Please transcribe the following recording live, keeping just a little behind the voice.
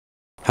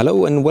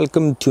Hello and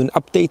welcome to an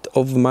update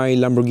of my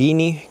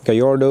Lamborghini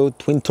Gallardo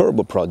twin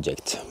turbo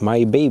project,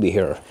 my baby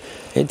here.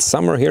 It's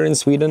summer here in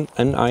Sweden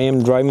and I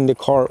am driving the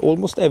car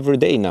almost every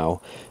day now,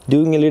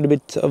 doing a little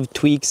bit of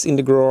tweaks in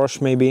the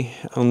garage maybe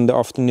on the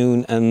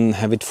afternoon and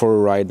have it for a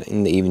ride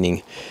in the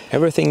evening.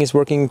 Everything is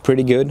working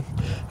pretty good.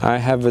 I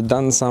have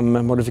done some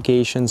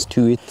modifications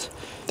to it.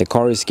 The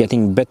car is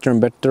getting better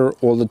and better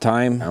all the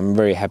time. I'm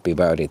very happy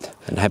about it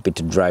and happy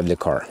to drive the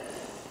car.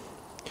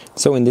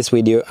 So in this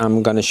video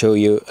I'm gonna show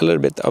you a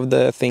little bit of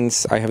the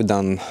things I have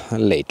done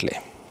lately.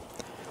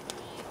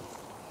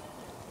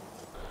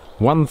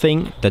 One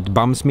thing that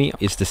bums me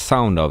is the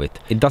sound of it.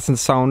 It doesn't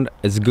sound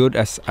as good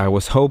as I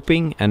was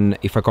hoping, and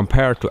if I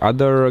compare to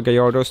other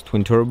Gallardos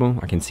twin turbo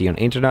I can see on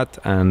internet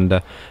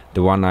and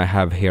the one I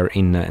have here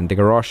in the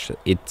garage,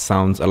 it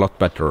sounds a lot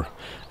better.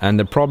 And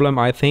the problem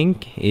I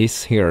think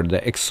is here,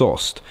 the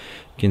exhaust.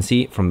 You can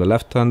see from the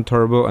left hand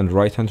turbo and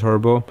right hand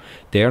turbo,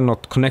 they are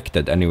not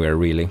connected anywhere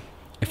really.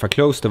 If I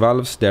close the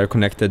valves, they are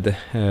connected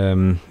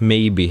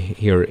maybe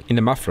here in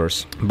the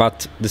mufflers,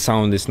 but the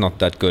sound is not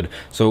that good.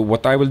 So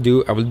what I will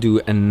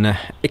do an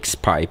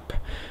X-pipe.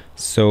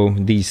 So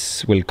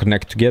these will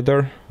connect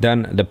together.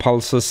 Then the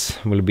pulses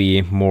will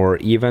be more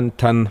even,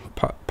 10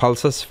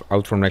 pulses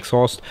out from the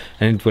exhaust,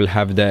 and it will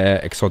have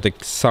the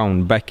exotic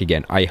sound back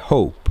again, I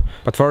hope.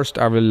 But first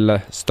I will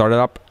start it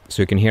up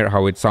so you can hear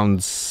how it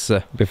sounds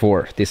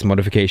before this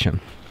modification.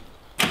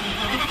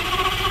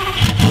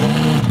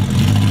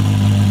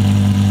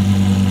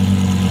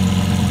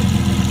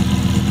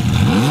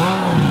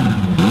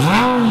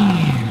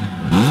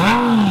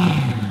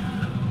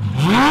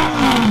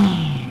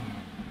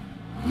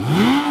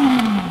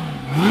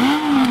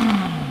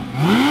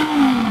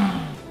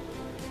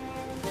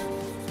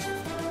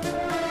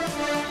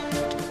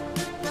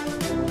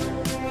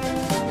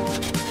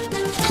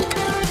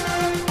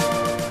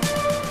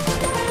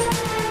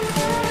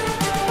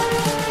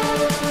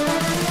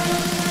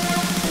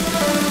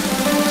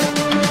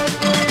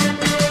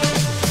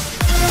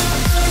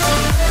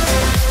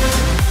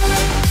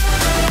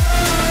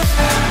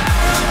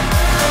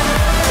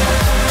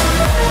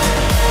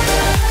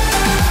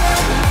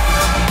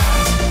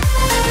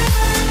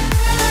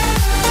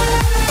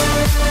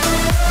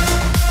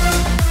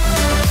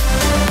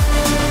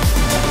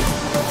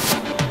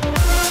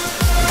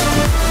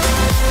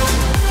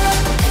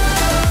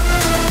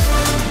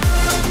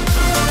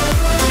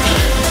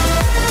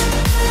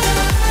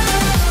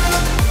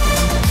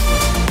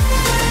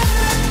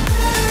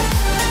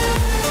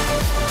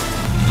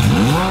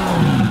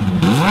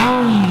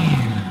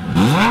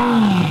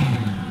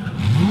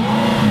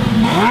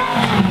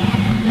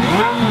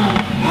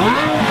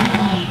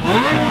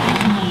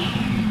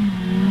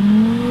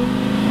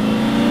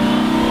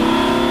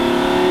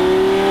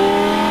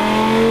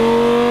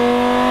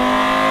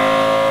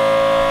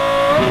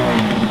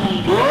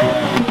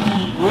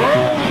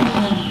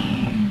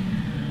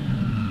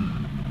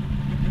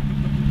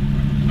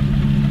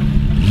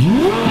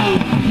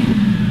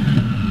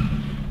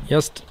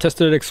 Just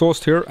tested the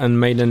exhaust here and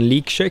made a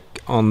leak check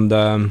on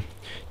the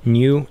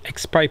new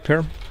X-pipe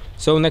here.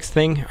 So next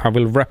thing, I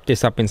will wrap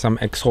this up in some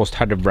exhaust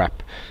header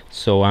wrap,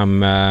 so I'm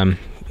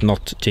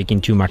not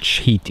taking too much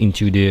heat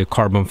into the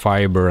carbon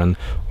fiber and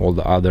all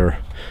the other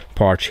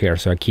parts here,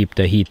 so I keep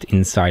the heat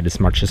inside as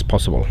much as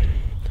possible.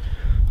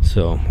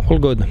 So all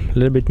good, a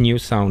little bit new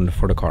sound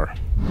for the car.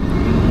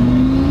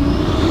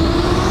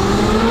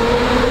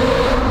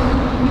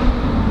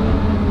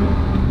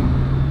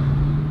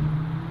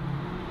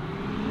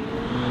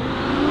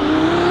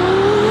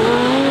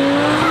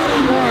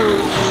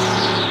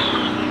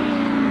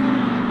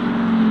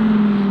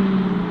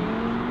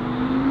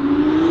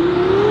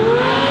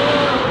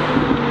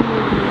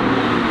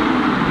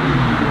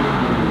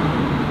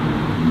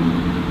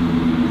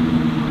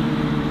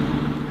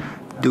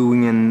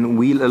 Doing a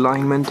wheel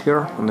alignment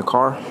here on the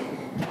car,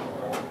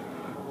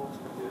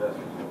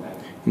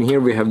 and here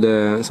we have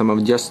some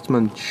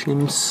adjustment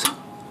shims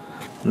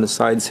on the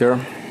sides here.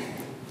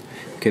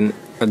 You can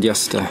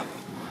adjust the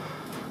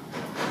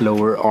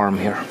lower arm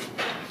here,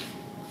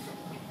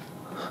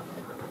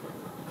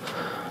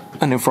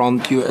 and in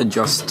front you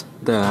adjust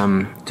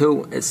the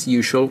toe as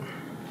usual,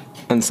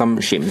 and some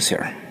shims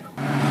here.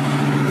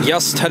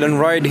 Just had a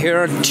ride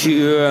here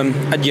to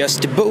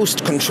adjust the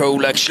boost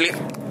control actually.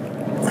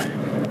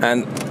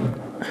 And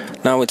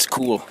now it's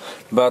cool,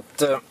 but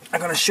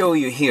I'm gonna show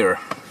you here.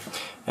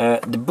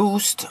 The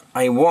boost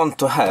I want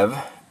to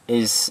have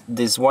is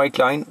this white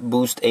line,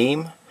 boost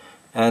aim,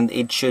 and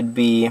it should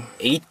be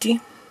 80,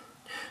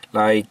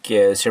 like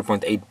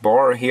 0.8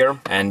 bar here,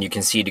 and you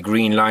can see the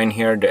green line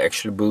here, the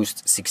actual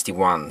boost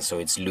 61, so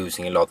it's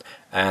losing a lot.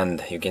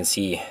 And you can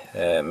see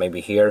maybe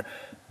here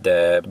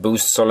the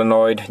boost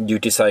solenoid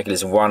duty cycle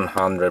is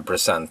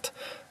 100%,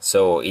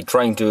 so it's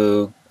trying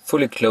to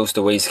fully close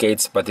the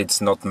wastegates, but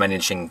it's not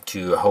managing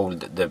to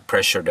hold the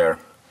pressure there.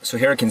 So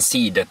here I can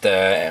see that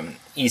the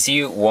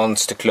ECU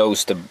wants to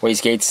close the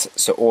wastegates,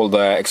 so all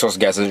the exhaust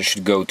gases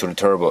should go to the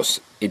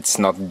turbos. It's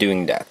not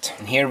doing that.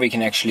 And here we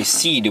can actually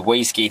see the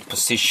wastegate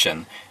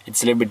position.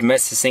 It's a little bit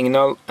messy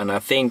signal, and I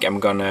think I'm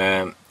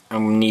gonna I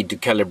need to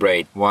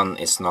calibrate. 1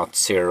 is not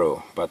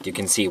 0, but you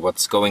can see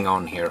what's going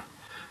on here.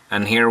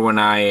 And here when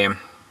I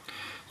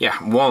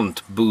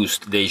want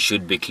boost, they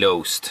should be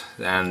closed.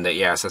 And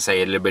as I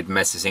say, a little bit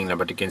messy signal,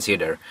 but you can see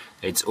there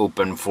it's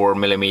open 4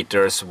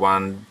 millimeters,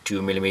 1,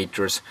 2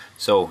 millimeters,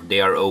 so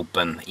they are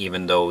open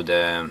even though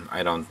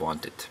I don't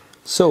want it.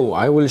 So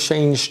I will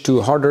change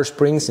to harder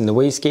springs in the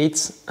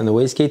wastegates, and the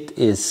wastegate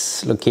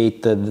is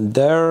located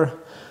there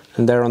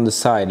and there on the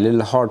side, a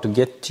little hard to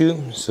get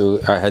to, so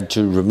I had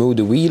to remove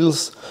the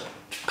wheels.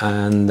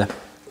 And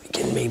you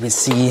can maybe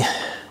see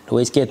the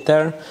wastegate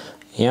there.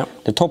 Yeah,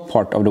 the top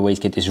part of the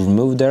wastegate is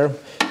removed there.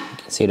 You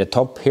can see the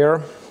top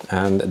here,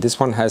 and this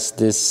one has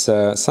this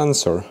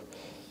sensor,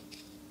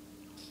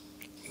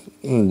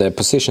 the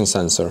position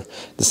sensor.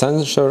 The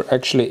sensor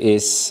actually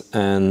is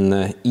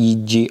an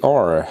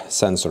EGR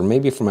sensor,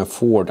 maybe from a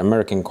Ford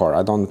American car.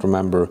 I don't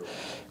remember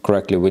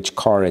correctly which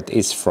car it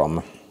is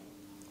from.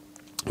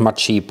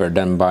 Much cheaper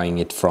than buying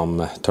it from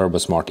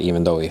TurboSmart,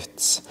 even though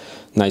it's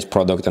a nice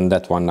product, and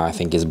that one I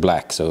think is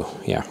black, so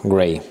yeah,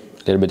 gray. A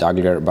little bit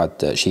uglier,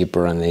 but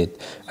cheaper, and it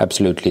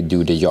absolutely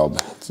do the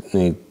job.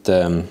 It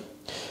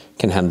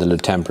can handle the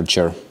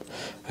temperature.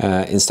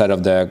 Instead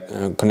of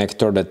the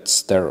connector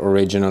that's there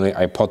originally,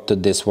 I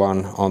potted this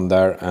one on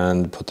there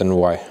and put an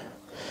wire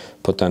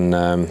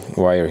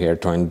here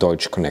to a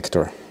Deutsch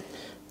connector.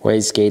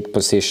 Wastegate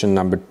position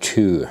number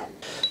 2.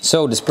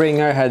 So the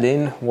spring I had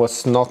in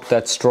was not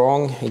that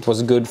strong. It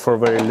was good for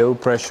very low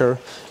pressure,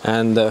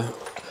 and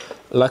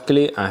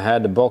luckily I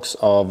had a box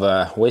of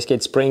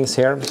wastegate springs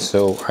here,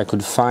 so I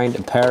could find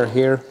a pair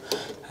here,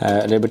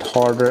 a little bit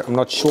harder. I'm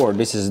not sure,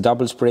 this is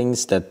double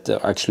springs that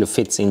actually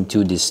fits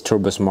into this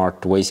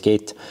TurboSmart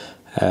wastegate.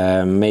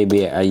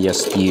 Maybe I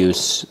just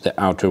use the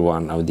outer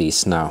one of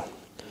these now,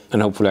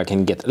 and hopefully I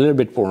can get a little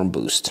bit more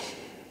boost.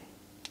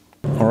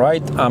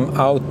 Alright, I'm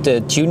out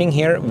tuning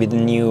here with the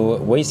new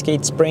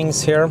wastegate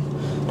springs here.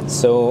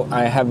 So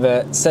I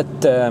have set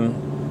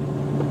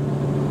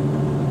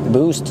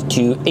boost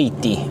to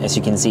 80, as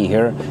you can see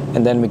here,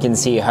 and then we can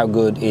see how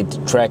good it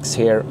tracks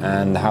here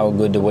and how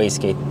good the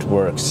wastegate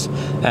works.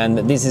 And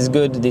this is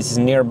good, this is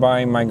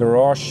nearby my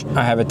garage.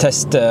 I have a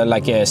test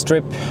like a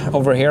strip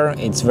over here.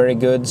 It's very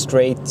good,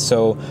 straight,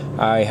 so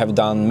I have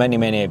done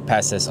many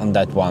passes on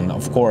that one,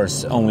 of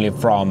course only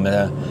from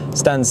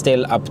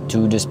standstill up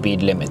to the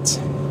speed limit.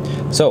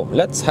 So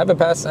let's have a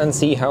pass and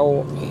see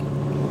how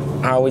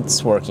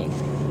it's working.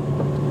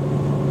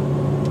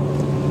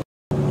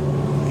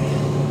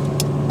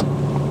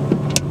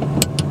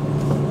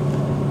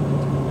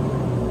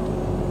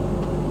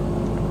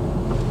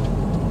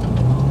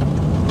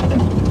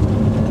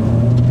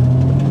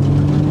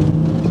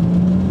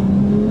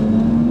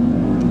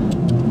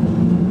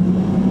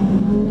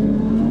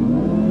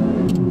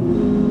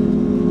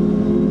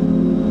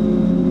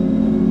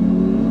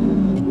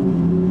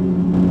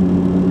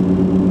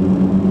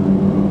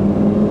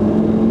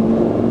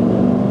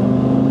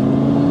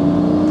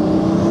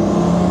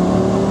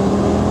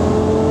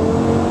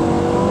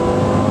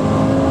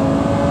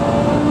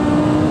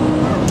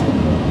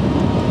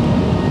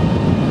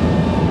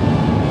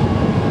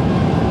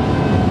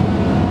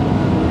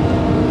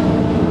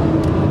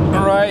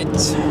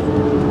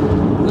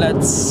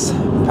 Let's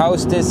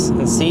pause this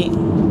and see.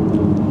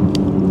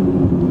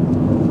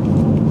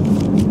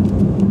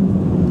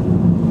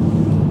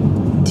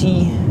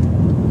 T.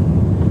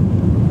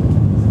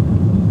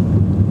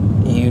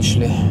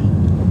 Usually.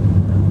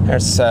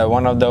 Here's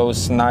one of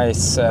those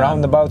nice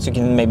roundabouts. You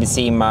can maybe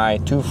see my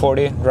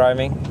 240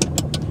 driving.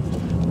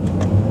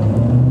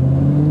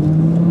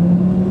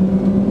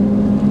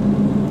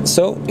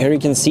 So here you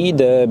can see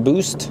the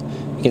boost.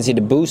 You can see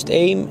the boost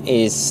aim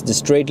is the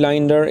straight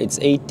line there, it's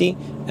 80,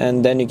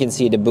 and then you can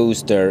see the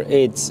booster,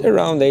 it's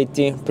around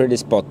 80, pretty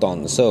spot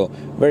on, so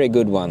very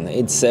good one.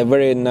 It's a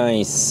very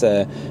nice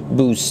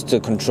boost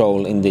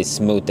control in this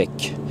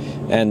Motec.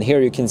 And here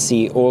you can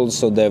see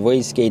also the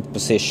wastegate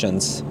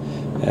positions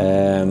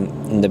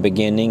in the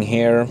beginning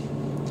here,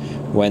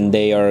 when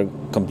they are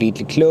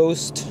completely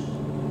closed.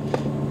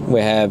 We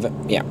have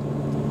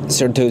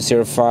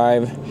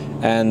 0205,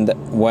 and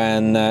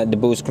when the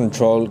boost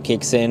control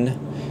kicks in,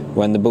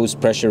 when the boost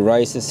pressure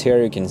rises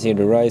here, you can see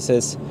the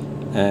rises,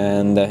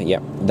 and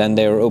then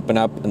they are open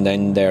up and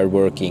then they're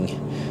working.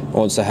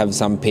 Also have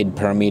some PID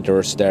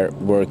parameters there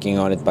working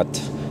on it,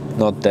 but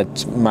not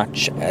that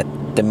much at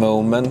the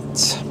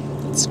moment.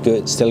 It's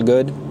good, still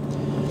good.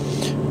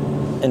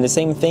 And the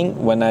same thing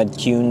when I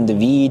tune the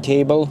VE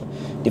table,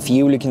 the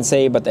fuel you can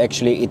say, but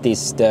actually it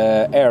is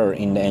the air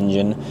in the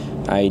engine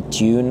I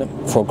tune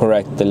for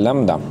correct the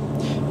lambda.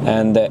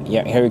 And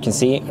here you can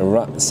see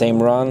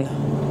same run.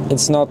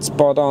 It's not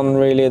spot on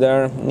really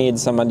there,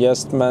 needs some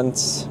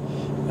adjustments.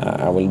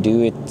 I will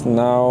do it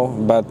now,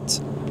 but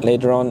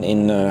later on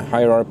in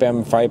higher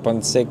RPM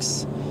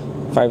 5.6,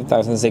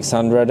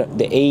 5600,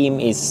 the aim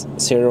is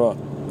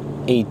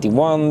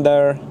 081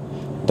 there.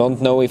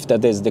 Don't know if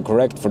that is the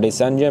correct for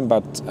this engine,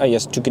 but I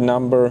just took a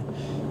number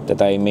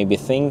that I maybe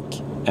think,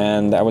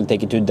 and I will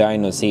take it to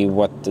dyno, see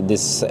what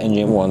this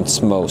engine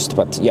wants most.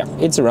 But yeah,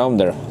 it's around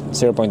there,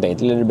 0.8,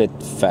 a little bit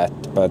fat,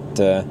 but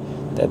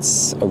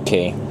that's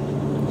okay.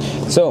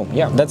 So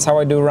yeah, that's how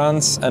I do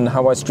runs and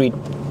how I street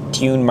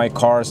tune my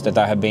cars that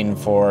I have been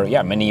for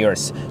many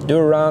years. Do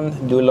a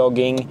run, do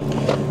logging.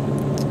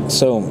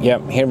 So yeah,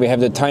 here we have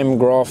the time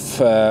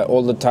graph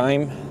all the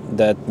time,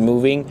 that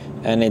moving,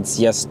 and it's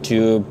just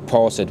to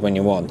pause it when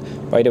you want.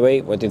 By the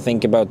way, what do you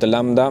think about the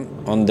Lambda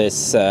on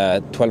this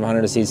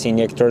 1200cc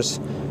injectors?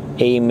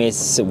 Aim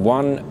is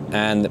 1,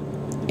 and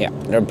yeah,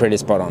 they're pretty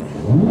spot on.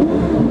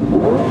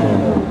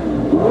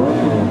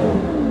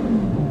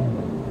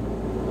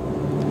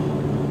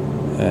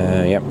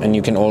 Yeah, and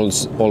you can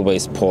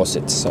always pause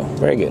it, so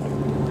very good.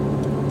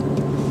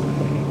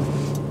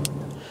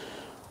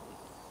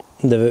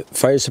 The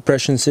fire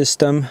suppression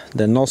system,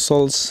 the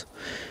nozzles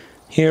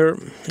here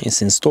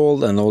is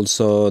installed, and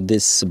also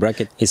this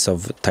bracket is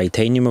of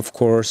titanium, of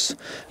course.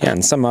 Yeah,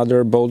 and some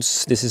other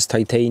bolts, this is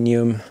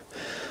titanium.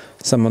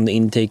 Some on the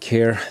intake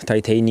here,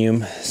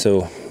 titanium.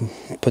 So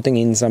putting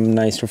in some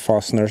nicer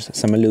fasteners,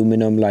 some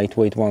aluminum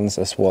lightweight ones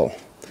as well.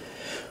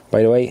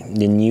 By the way,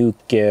 the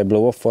Nuke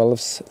blow-off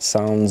valves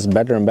sounds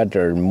better and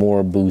better,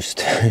 more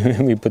boost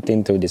we put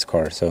into this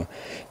car. So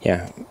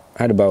yeah,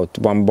 I had about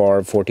 1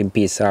 bar, 14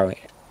 psi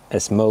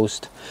as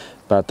most,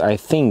 but I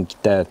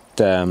think that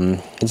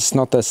it's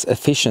not as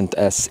efficient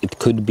as it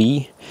could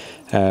be.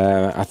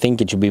 I think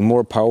it should be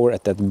more power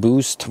at that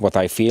boost, what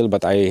I feel,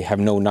 but I have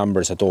no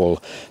numbers at all.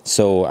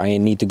 So I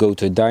need to go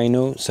to a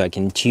dyno so I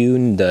can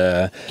tune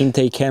the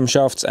intake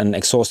camshafts and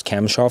exhaust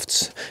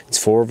camshafts. It's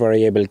 4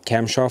 variable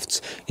camshafts.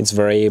 It's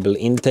variable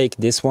intake.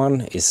 This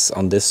one is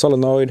on this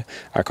solenoid.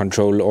 I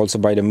control also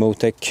by the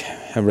Motec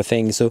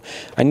everything. So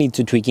I need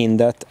to tweak in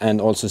that and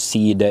also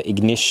see the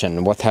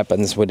ignition, what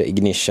happens with the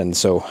ignition.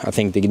 So I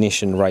think the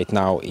ignition right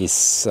now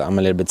is, I'm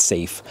a little bit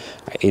safe.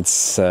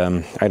 It's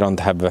I don't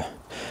have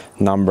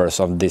numbers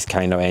of this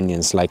kind of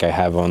engines like I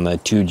have on the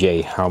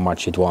 2J, how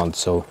much it wants.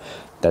 So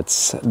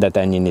that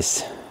engine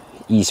is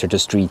easier to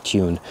street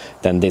tune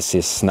than this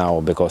is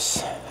now,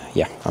 because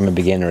yeah, I'm a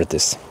beginner at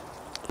this.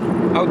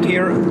 Out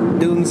here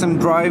doing some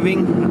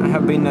driving. I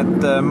have been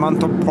at the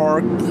Mantorp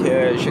Park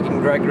checking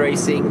drag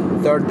racing.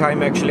 3rd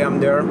time actually I'm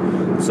there.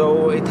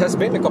 So it has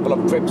been a couple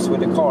of trips with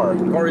the car.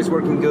 The car is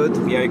working good.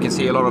 Yeah, you can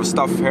see a lot of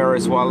stuff here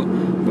as well,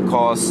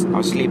 because I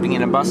was sleeping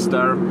in a bus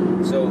there.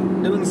 So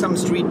doing some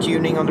street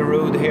tuning on the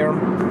road here.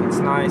 It's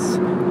nice.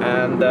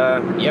 And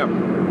yeah,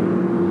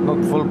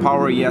 not full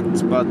power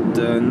yet, but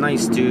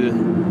nice to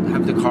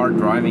have the car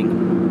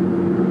driving.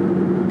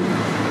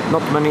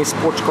 Not many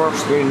sports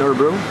cars here in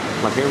Örebro,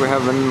 but here we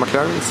have a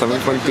McLaren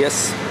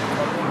 720S.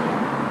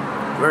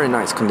 Very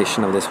nice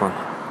condition of this one.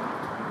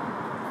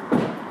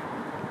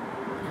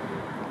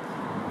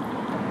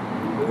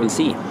 We'll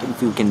see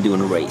if we can do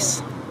in a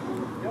race.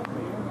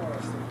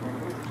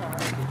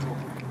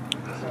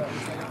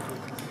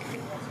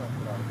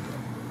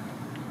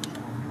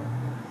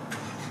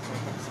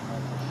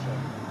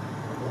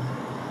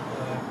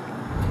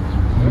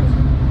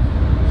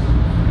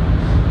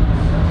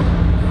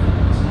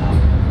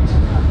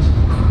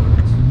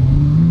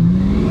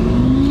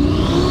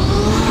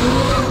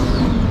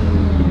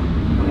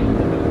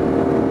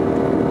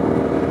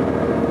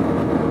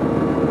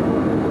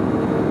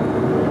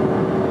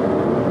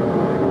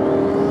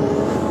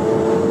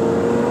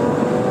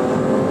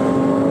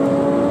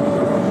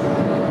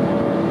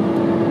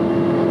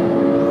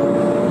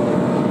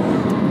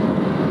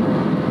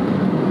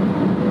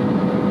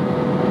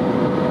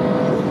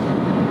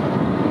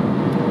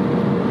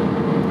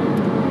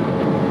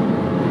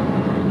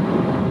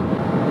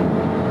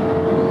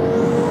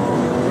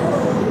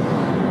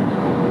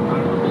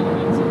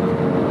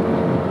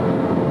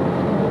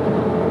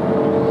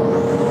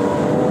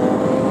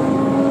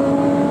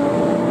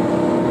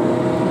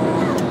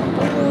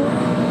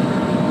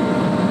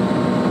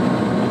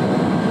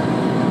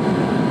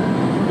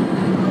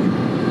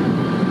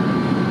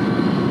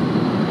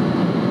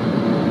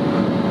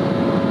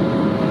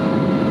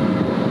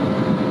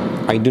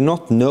 I do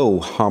not know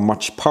how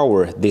much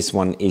power this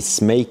one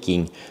is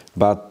making,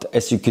 but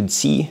as you could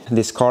see,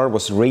 this car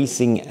was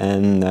racing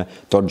an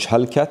Dodge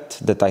Hellcat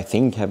that I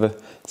think have a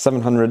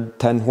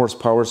 710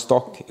 horsepower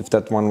stock. If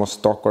that one was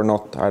stock or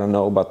not, I don't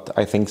know, but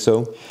I think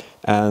so.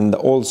 And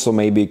also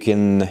maybe you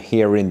can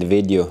hear in the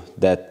video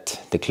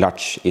that the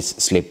clutch is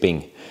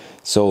slipping.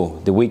 So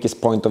the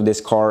weakest point of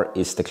this car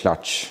is the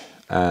clutch.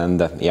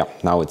 And yeah,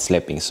 now it's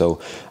slipping,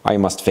 so I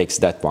must fix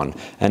that one.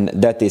 And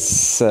that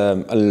is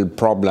a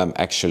problem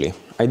actually.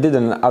 I did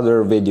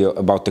another video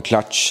about the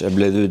clutch, a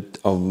little bit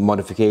of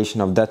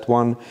modification of that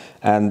one.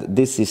 And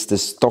this is the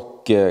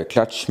stock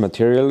clutch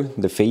material,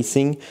 the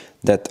facing,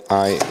 that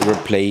I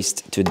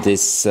replaced to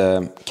this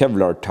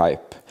Kevlar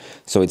type.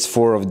 So it's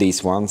 4 of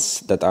these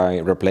ones that I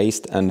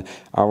replaced, and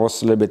I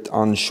was a little bit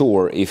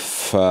unsure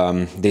if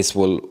this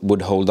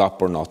would hold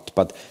up or not,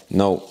 but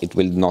no, it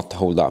will not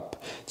hold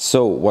up.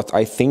 So what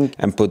I think,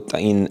 and put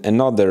in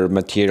another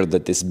material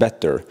that is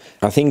better.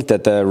 I think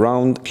that a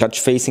round clutch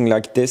facing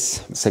like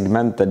this,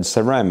 segmented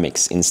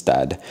ceramics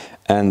instead,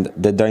 And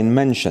the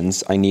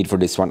dimensions I need for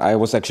this one, I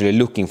was actually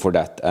looking for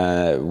that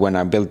when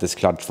I built this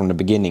clutch from the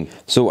beginning.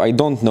 So I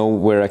don't know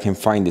where I can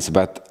find this,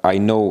 but I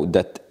know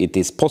that it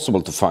is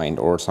possible to find,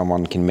 or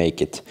someone can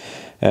make it.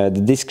 The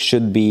disc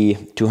should be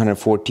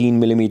 214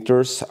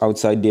 millimeters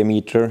outside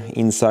diameter,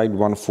 inside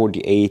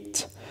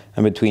 148,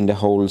 and between the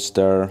holes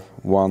there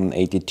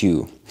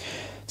 182.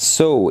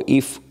 So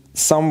if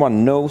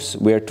someone knows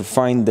where to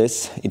find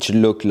this, it should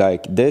look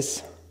like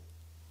this.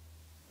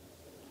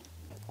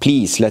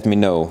 Please let me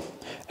know.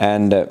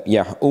 And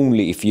yeah,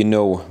 only if you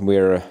know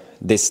where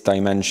this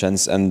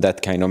dimensions and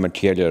that kind of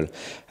material.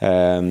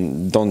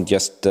 Don't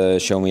just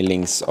show me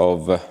links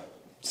of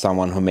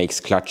someone who makes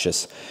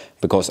clutches,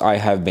 because I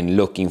have been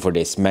looking for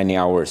this many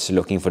hours,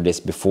 looking for this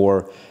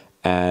before,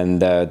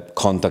 and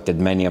contacted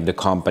many of the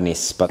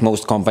companies, but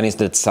most companies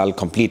that sell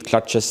complete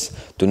clutches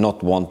do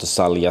not want to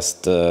sell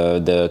just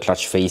the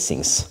clutch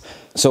facings.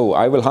 So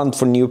I will hunt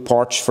for new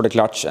parts for the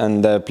clutch,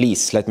 and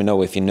please let me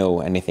know if you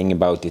know anything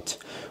about it,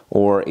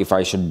 or if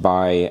I should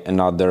buy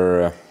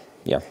another,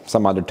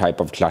 some other type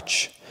of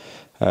clutch.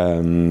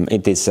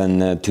 It is a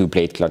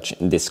 2-plate clutch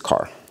in this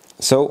car.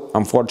 So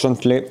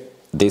unfortunately,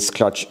 this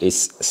clutch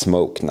is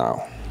smoked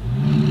now.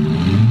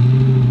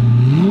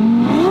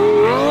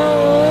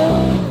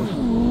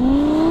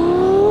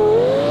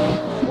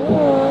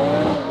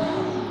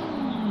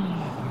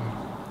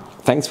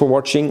 Thanks for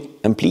watching,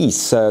 and please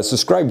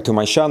subscribe to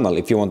my channel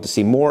if you want to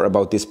see more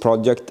about this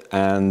project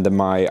and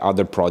my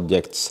other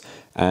projects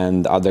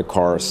and other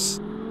cars.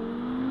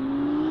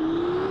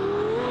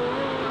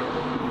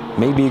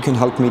 Maybe you can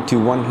help me to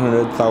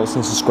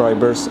 100,000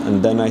 subscribers,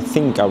 and then I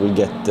think I will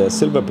get the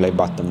silver play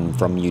button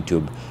from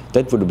YouTube.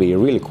 That would be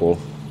really cool.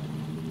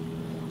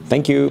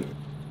 Thank you.